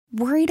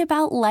Worried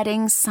about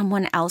letting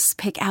someone else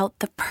pick out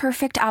the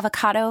perfect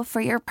avocado for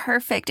your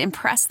perfect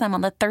impress them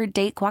on the third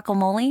date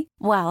guacamole?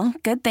 Well,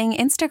 good thing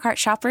Instacart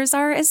shoppers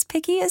are as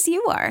picky as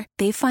you are.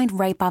 They find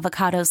ripe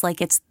avocados like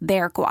it's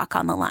their guac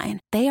on the line.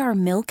 They are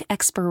milk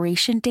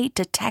expiration date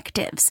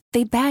detectives.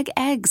 They bag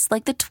eggs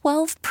like the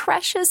 12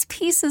 precious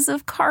pieces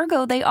of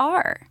cargo they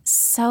are.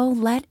 So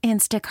let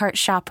Instacart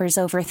shoppers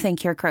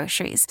overthink your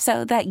groceries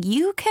so that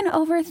you can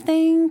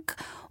overthink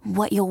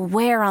what you'll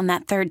wear on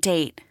that third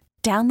date.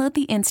 Download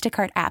the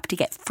Instacart app to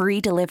get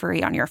free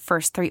delivery on your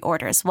first 3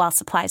 orders while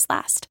supplies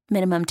last.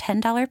 Minimum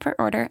 $10 per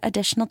order.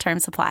 Additional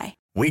terms apply.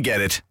 We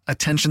get it.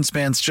 Attention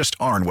spans just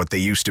aren't what they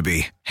used to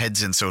be.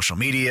 Heads in social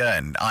media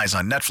and eyes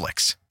on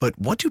Netflix. But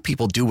what do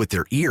people do with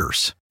their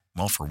ears?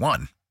 Well, for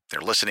one, they're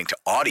listening to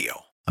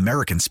audio.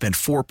 Americans spend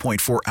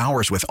 4.4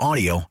 hours with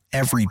audio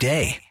every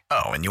day.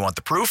 Oh, and you want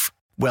the proof?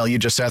 Well, you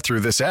just sat through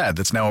this ad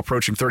that's now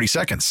approaching 30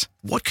 seconds.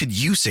 What could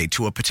you say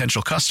to a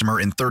potential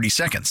customer in 30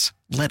 seconds?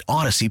 Let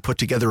Odyssey put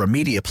together a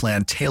media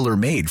plan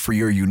tailor-made for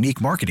your unique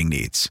marketing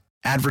needs.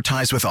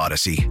 Advertise with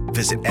Odyssey.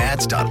 Visit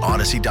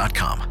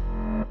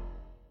ads.odyssey.com.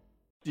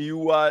 Do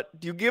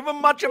you give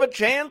them much of a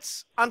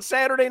chance on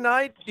Saturday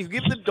night? Do you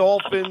give the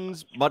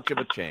Dolphins much of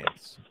a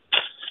chance?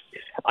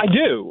 I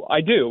do.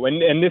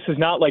 And this is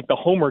not like the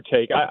homer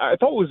take. I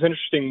thought it was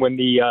interesting when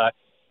the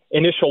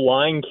initial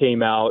line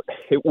came out.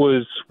 It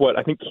was,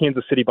 I think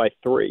Kansas City by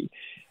 3.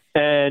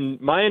 And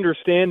my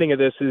understanding of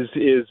this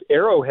is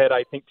Arrowhead,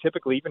 I think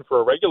typically even for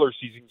a regular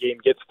season game,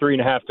 gets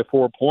 3.5 to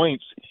 4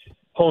 points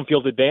home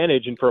field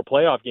advantage, and for a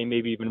playoff game,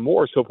 maybe even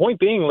more. So point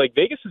being, like,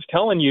 Vegas is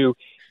telling you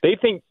they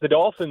think the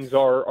Dolphins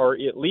are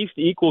at least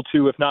equal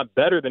to, if not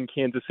better than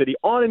Kansas City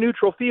on a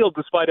neutral field,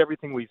 despite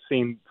everything we've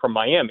seen from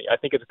Miami. I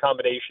think it's a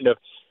combination of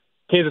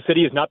Kansas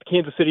City is not the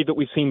Kansas City that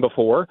we've seen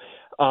before.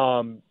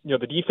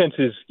 The defense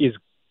is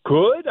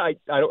good. I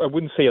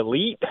wouldn't say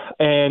elite,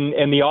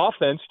 and the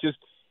offense just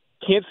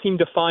can't seem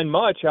to find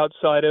much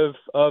outside of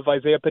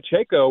Isaiah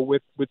Pacheco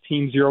with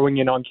teams zeroing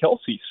in on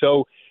Kelsey.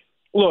 So,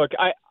 look,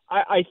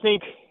 I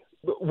think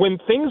when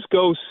things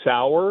go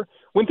sour,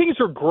 when things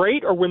are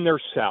great or when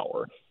they're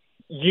sour,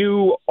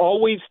 you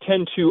always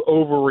tend to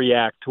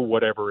overreact to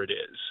whatever it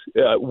is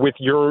with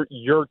your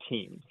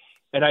team.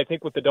 And I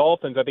think with the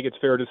Dolphins, I think it's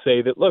fair to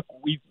say that, look,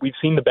 we've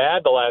seen the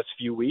bad the last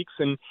few weeks,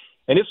 and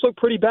it's looked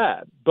pretty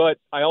bad. But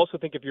I also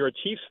think if you're a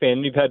Chiefs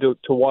fan, you've had to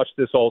watch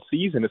this all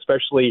season,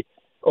 especially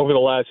over the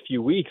last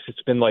few weeks.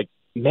 It's been like,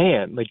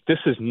 man, like this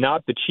is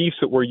not the Chiefs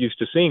that we're used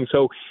to seeing.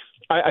 So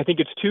I think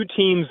it's two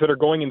teams that are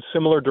going in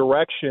similar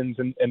directions,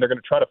 and they're going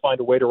to try to find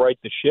a way to right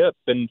the ship.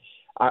 And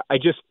I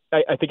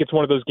think it's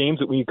one of those games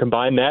that when you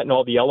combine that and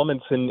all the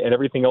elements and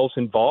everything else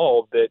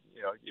involved, that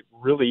it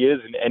really is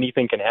an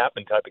anything can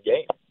happen type of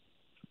game.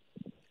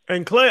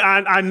 And Clay,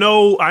 I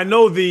know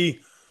the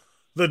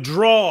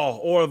draw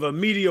or the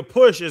media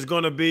push is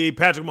going to be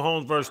Patrick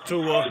Mahomes versus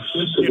Tua.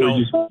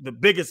 The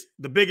biggest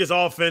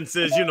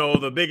offenses. Two of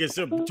the biggest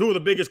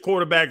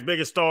quarterbacks,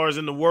 biggest stars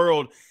in the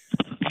world.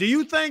 Do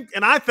you think?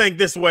 And I think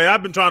this way.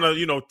 I've been trying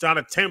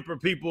to temper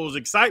people's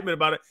excitement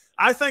about it.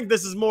 I think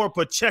this is more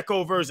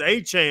Pacheco versus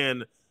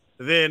Achane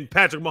than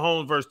Patrick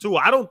Mahomes versus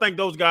Tua. I don't think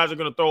those guys are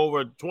going to throw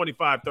over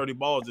 25, 30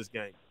 balls this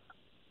game.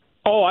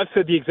 Oh, I've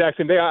said the exact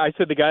same thing. I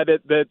said the guy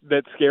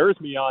that scares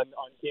me on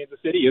Kansas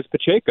City is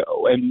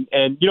Pacheco. And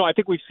I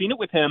think we've seen it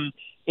with him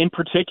in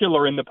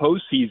particular in the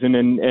postseason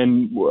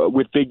and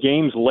with big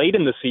games late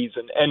in the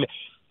season. And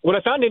what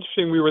I found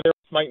interesting, we were there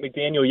with Mike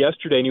McDaniel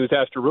yesterday, and he was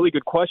asked a really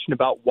good question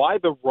about why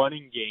the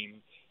running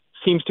game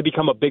seems to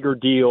become a bigger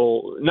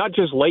deal, not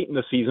just late in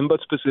the season, but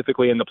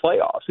specifically in the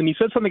playoffs. And he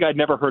said something I'd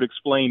never heard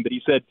explained, but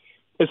he said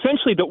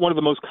essentially that one of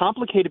the most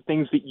complicated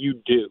things that you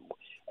do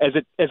as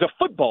a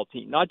football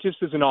team, not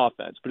just as an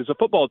offense, but as a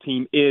football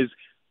team, is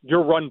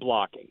your run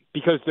blocking,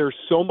 because there's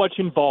so much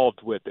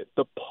involved with it.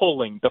 The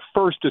pulling, the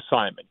first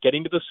assignment,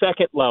 getting to the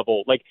second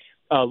level, like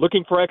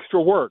looking for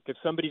extra work. If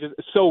somebody does,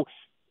 so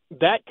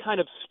that kind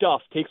of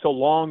stuff takes a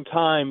long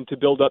time to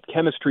build up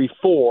chemistry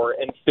for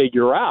and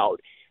figure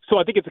out. So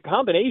I think it's a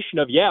combination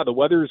of, the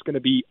weather is going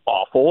to be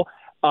awful.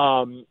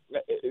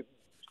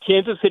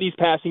 Kansas City's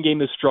passing game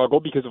has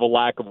struggled because of a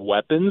lack of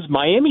weapons.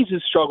 Miami's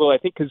has struggled, I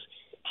think, because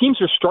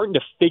teams are starting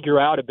to figure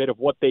out a bit of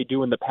what they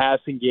do in the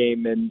passing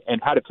game and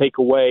how to take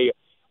away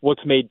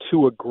what's made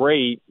Tua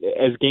great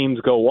as games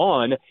go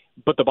on.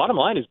 But the bottom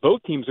line is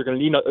both teams are going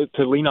to need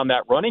to lean on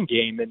that running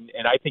game, and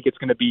I think it's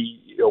going to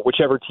be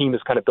whichever team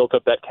has kind of built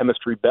up that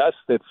chemistry best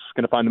that's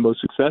going to find the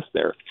most success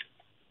there.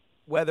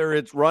 Whether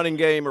it's running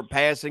game or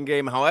passing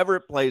game, however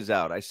it plays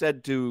out, I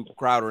said to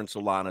Crowder and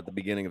Solana at the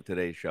beginning of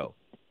today's show,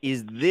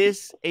 is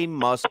this a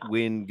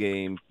must-win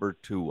game for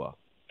Tua?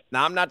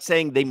 Now, I'm not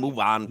saying they move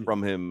on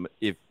from him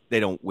if they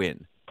don't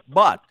win,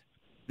 but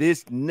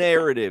this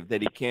narrative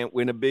that he can't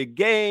win a big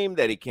game,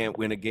 that he can't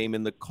win a game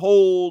in the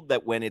cold,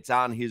 that when it's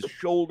on his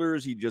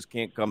shoulders, he just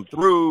can't come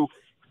through,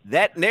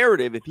 that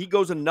narrative, if he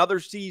goes another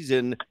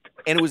season,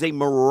 and it was a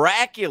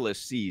miraculous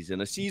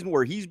season, a season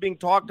where he's being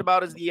talked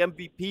about as the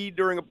MVP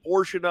during a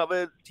portion of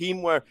it,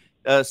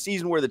 a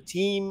season where the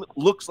team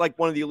looks like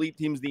one of the elite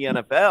teams in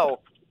the NFL,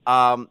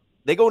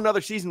 They go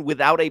another season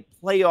without a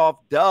playoff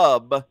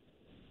dub.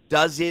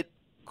 Does it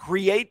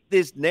create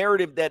this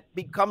narrative that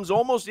becomes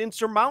almost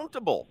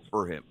insurmountable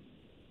for him?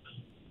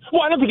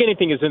 Well, I don't think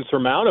anything is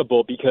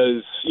insurmountable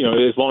because,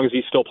 as long as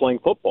he's still playing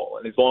football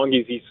and as long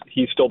as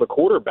he's still the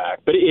quarterback.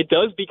 But it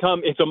does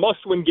it's a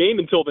must-win game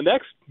until the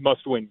next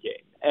must-win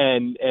game.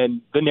 And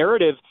the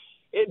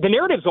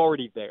narrative's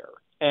already there.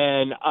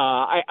 And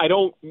I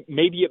don't –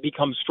 maybe it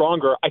becomes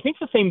stronger. I think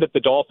the thing that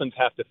the Dolphins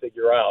have to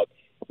figure out,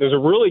 there's a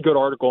really good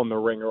article in The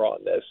Ringer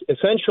on this.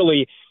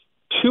 Essentially,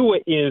 Tua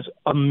is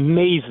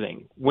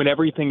amazing when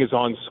everything is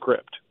on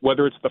script,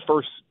 whether it's the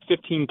first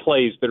 15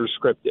 plays that are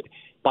scripted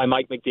by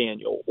Mike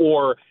McDaniel,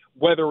 or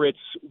whether it's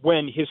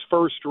when his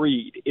first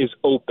read is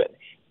open.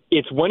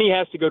 It's when he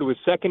has to go to his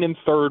second and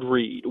third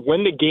read,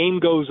 when the game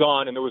goes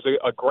on, and there was a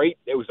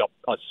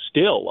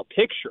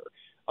picture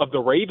of the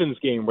Ravens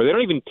game where they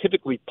don't even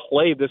typically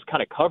play this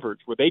kind of coverage,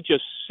 where they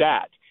just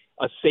sat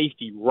a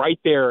safety right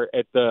there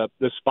at the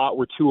spot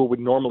where Tua would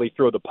normally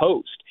throw the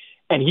post.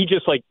 And he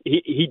just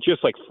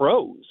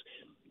froze.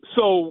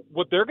 So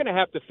what they're going to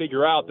have to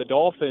figure out, the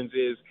Dolphins,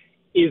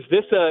 is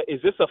this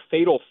a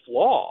fatal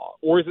flaw,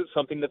 or is it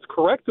something that's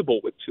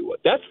correctable with Tua?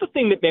 That's the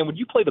thing that, man, when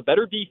you play the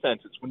better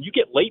defenses, when you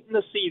get late in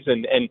the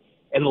season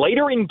and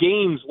later in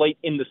games late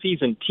in the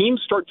season,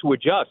 teams start to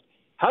adjust.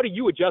 How do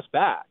you adjust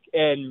back?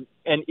 And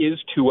is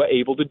Tua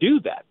able to do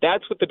that?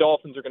 That's what the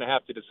Dolphins are going to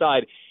have to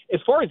decide.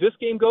 As far as this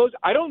game goes,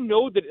 I don't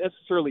know that it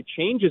necessarily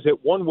changes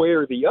it one way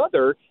or the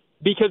other,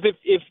 because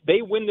if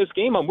they win this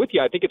game, I'm with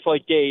you. I think it's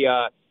like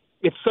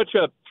it's such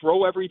a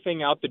throw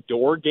everything out the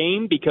door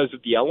game because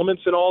of the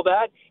elements and all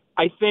that.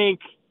 I think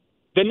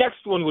the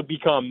next one would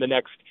become the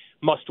next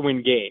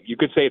must-win game. You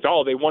could say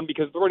they won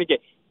because of the running game.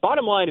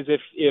 Bottom line is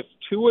if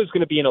Tua is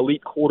going to be an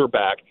elite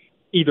quarterback,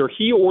 either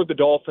he or the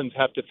Dolphins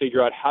have to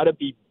figure out how to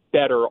be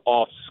better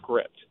off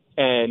script,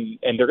 and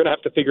they're going to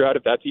have to figure out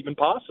if that's even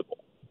possible.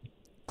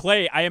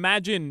 Clay, I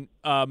imagine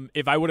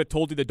if I would have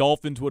told you the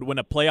Dolphins would win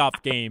a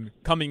playoff game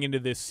coming into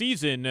this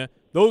season,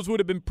 those would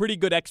have been pretty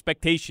good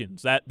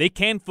expectations that they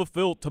can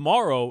fulfill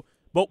tomorrow.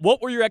 But what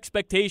were your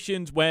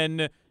expectations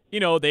when,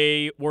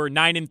 they were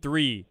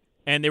 9-3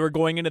 and they were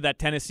going into that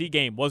Tennessee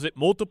game? Was it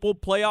multiple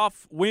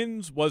playoff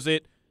wins? Was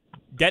it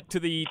get to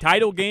the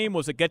title game?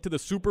 Was it get to the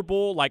Super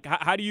Bowl? Like,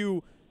 how do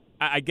you,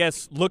 I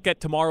guess, look at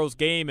tomorrow's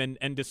game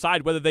and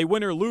decide whether they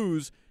win or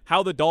lose,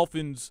 how the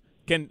Dolphins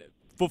can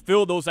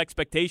fulfill those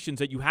expectations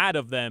that you had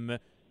of them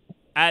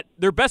at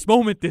their best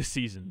moment this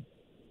season?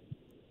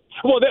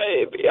 Well,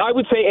 I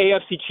would say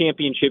AFC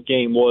Championship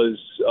game was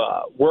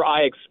where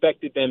I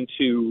expected them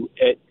to,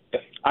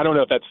 I don't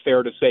know if that's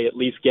fair to say, at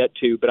least get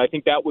to, but I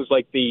think that was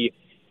like the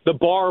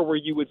bar where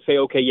you would say,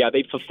 okay, yeah,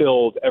 they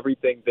fulfilled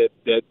everything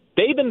that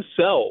they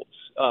themselves,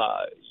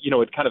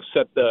 had kind of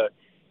set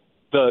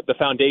the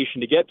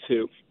foundation to get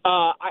to.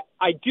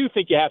 I do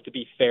think you have to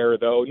be fair,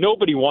 though.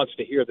 Nobody wants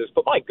to hear this,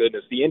 but my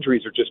goodness, the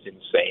injuries are just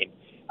insane.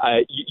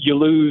 You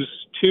lose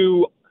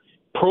two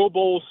Pro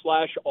Bowl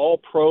 /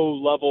 All-Pro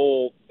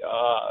level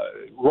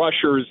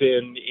rushers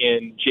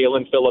in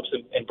Jalen Phillips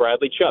and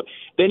Bradley Chubb.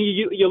 Then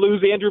you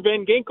lose Andrew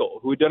Van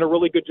Ginkel, who had done a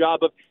really good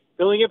job of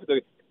filling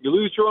in. You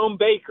lose Jerome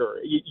Baker.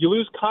 You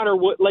lose Connor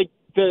Wood. Like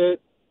the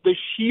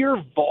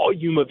sheer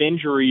volume of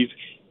injuries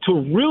to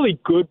really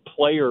good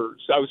players.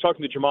 I was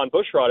talking to Jermon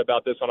Bushrod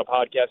about this on a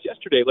podcast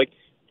yesterday. Like,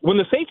 when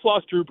the Saints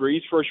lost Drew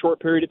Brees for a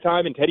short period of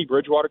time and Teddy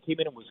Bridgewater came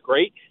in and was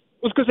great,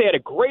 it was because they had a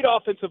great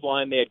offensive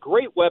line, they had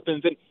great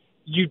weapons, and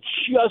you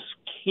just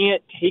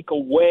can't take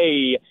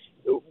away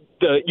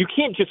you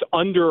can't just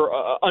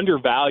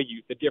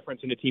undervalue the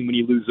difference in a team when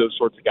you lose those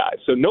sorts of guys.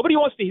 So nobody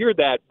wants to hear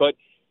that, but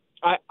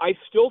I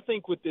still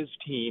think with this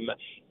team,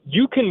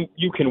 you can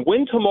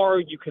win tomorrow,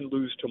 you can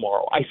lose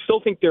tomorrow. I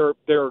still think there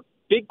are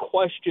big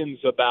questions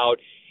about,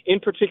 in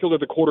particular,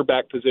 the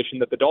quarterback position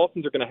that the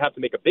Dolphins are going to have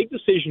to make a big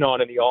decision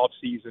on in the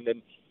offseason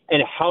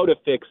and how to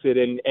fix it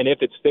and if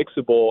it's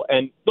fixable.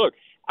 And look,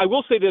 I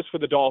will say this for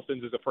the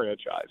Dolphins as a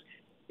franchise.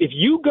 If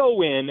you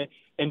go in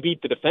and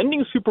beat the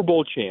defending Super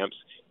Bowl champs,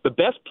 the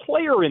best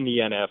player in the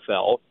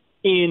NFL,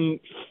 in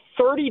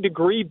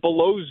 30-degree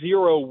below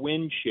zero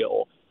wind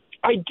chill,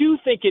 I do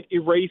think it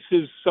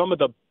erases some of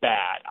the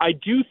bad.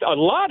 A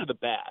lot of the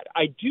bad.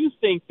 I do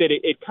think that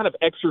it kind of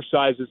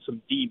exercises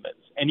some demons.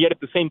 And yet at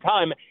the same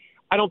time,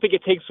 I don't think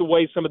it takes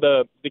away some of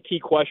the key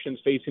questions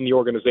facing the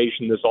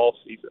organization this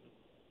offseason.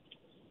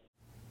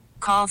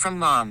 Call from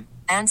mom.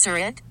 Answer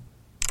it.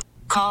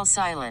 Call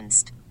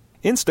silenced.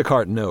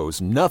 Instacart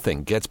knows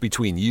nothing gets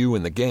between you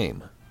and the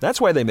game. That's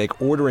why they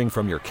make ordering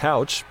from your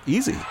couch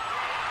easy.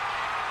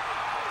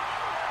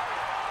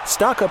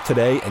 Stock up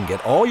today and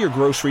get all your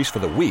groceries for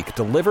the week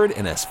delivered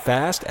in as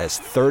fast as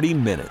 30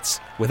 minutes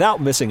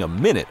without missing a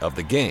minute of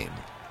the game.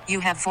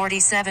 You have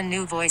 47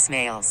 new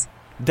voicemails.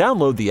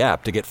 Download the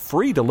app to get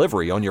free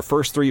delivery on your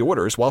first 3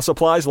 orders while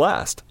supplies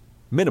last.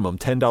 Minimum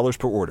 $10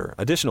 per order.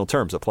 Additional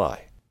terms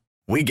apply.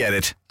 We get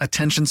it.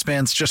 Attention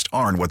spans just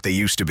aren't what they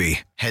used to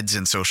be. Heads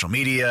in social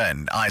media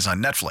and eyes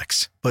on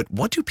Netflix. But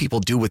what do people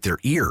do with their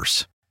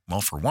ears?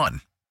 Well, for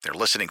one, they're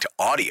listening to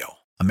audio.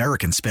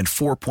 Americans spend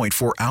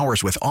 4.4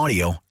 hours with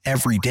audio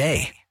every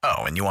day.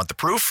 Oh, and you want the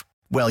proof?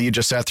 Well, you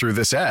just sat through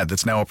this ad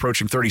that's now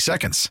approaching 30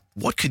 seconds.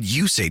 What could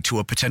you say to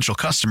a potential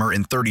customer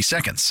in 30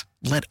 seconds?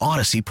 Let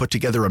Odyssey put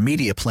together a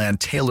media plan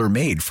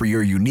tailor-made for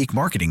your unique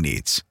marketing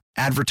needs.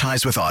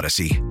 Advertise with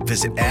Odyssey.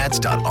 Visit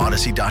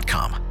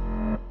ads.odyssey.com.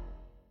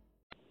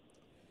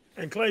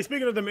 And Clay,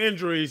 speaking of them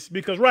injuries,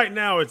 because right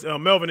now it's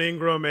Melvin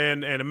Ingram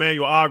and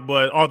Emmanuel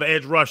Ogbah are the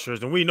edge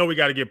rushers, and we know we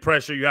got to get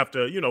pressure. You have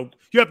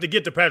to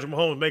get to Patrick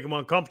Mahomes, make him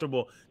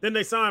uncomfortable. Then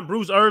they signed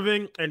Bruce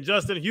Irving and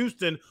Justin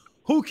Houston,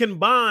 who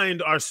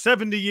combined are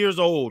 70 years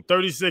old,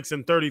 36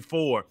 and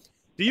 34.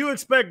 Do you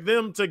expect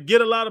them to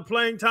get a lot of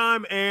playing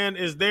time, and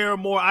is there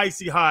more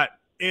icy hot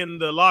in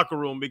the locker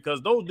room?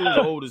 Because those dudes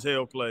are old as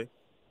hell, Clay.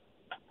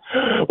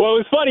 Well,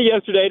 it was funny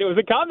yesterday. It was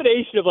a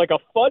combination of like a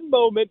fun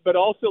moment, but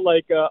also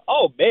like,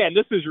 oh man,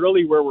 this is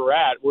really where we're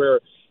at. Where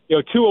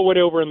Tua went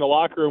over in the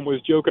locker room, was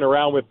joking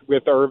around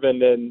with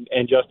Irvin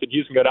and Justin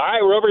Houston. Going, all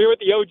right, we're over here with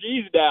the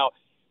OGs now.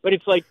 But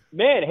it's like,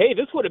 man, hey,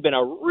 this would have been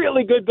a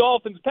really good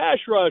Dolphins pass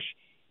rush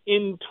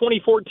in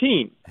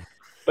 2014.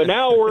 But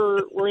now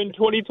we're in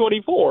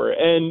 2024,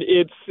 and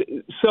it's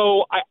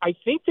so I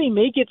think they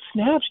may get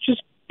snaps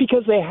just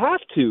because they have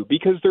to,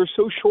 because they're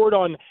so short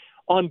on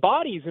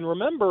bodies. And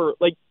remember,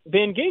 like,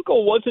 Van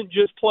Ginkel wasn't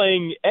just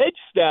playing edge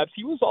snaps.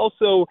 He was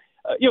also,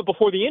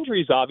 before the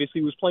injuries, obviously,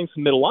 he was playing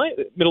some middle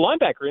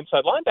linebacker,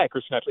 inside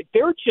linebacker snaps. Like,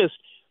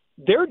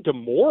 they're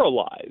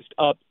demoralized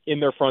up in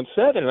their front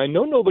seven. And I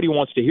know nobody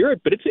wants to hear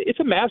it, but it's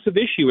a massive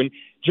issue. And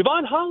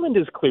Javon Holland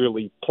is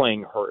clearly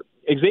playing hurt.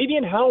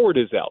 Xavier Howard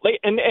is out.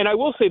 And I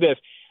will say this.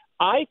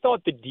 I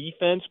thought the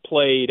defense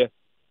played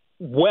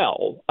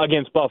well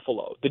against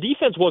Buffalo. The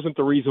defense wasn't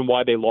the reason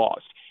why they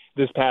lost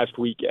this past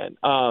weekend.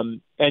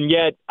 And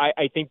yet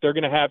I think they're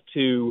going to have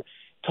to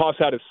toss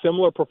out a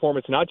similar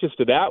performance, not just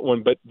to that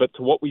one, but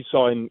to what we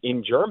saw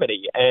in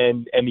Germany.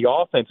 And the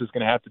offense is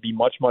going to have to be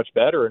much, much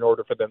better in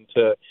order for them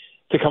to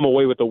come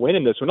away with the win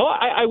in this one.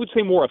 I would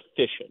say more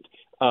efficient.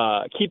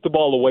 Keep the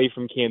ball away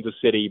from Kansas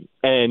City.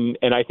 And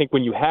I think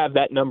when you have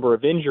that number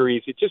of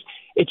injuries, it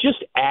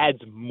just adds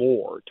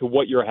more to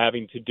what you're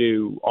having to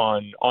do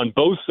on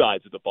both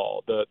sides of the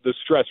ball. The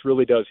stress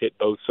really does hit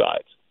both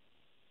sides.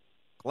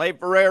 Clay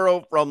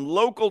Ferraro from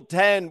Local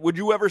 10. Would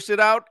you ever sit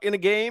out in a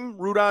game,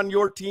 root on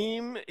your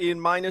team in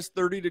minus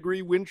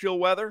 30-degree wind chill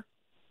weather?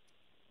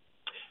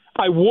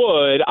 I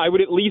would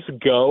at least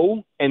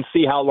go and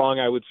see how long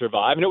I would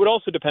survive. And it would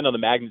also depend on the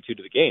magnitude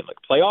of the game. Like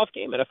playoff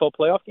game, NFL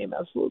playoff game,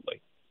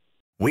 absolutely.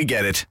 We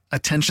get it.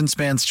 Attention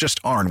spans just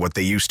aren't what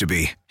they used to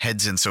be.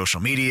 Heads in social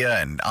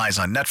media and eyes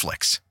on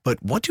Netflix.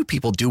 But what do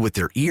people do with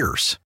their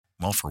ears?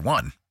 Well, for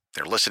one,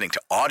 they're listening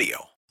to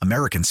audio.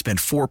 Americans spend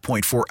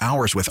 4.4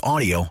 hours with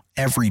audio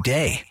every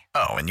day.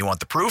 Oh, and you want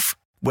the proof?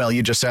 Well,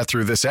 you just sat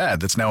through this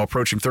ad that's now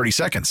approaching 30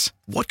 seconds.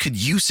 What could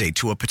you say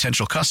to a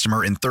potential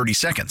customer in 30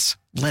 seconds?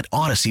 Let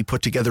Odyssey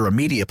put together a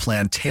media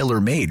plan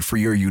tailor-made for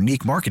your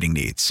unique marketing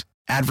needs.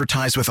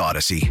 Advertise with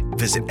Odyssey.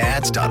 Visit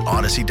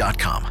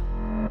ads.odyssey.com.